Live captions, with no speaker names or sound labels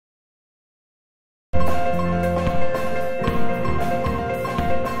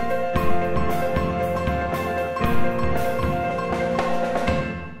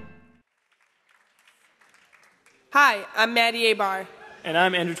Hi, I'm Maddie Abar. And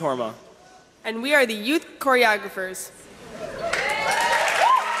I'm Andrew Torma. And we are the youth choreographers.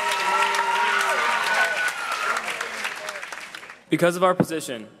 Because of our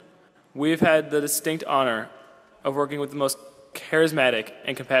position, we've had the distinct honor of working with the most charismatic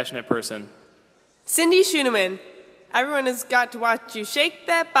and compassionate person. Cindy Schooneman. Everyone has got to watch you shake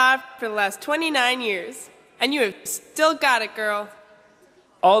that bob for the last 29 years. And you have still got it, girl.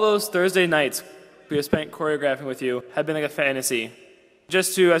 All those Thursday nights we have spent choreographing with you have been like a fantasy.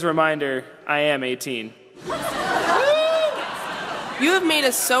 Just as a reminder, I am 18. You have made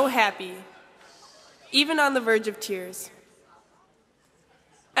us so happy, even on the verge of tears.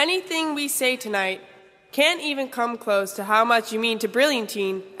 Anything we say tonight can't even come close to how much you mean to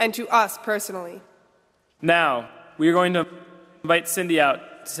Brillianteen and to us personally. Now, we are going to invite Cindy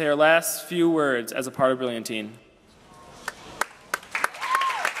out to say her last few words as a part of Brillianteen.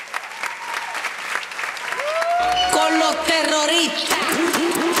 Con los terroristas.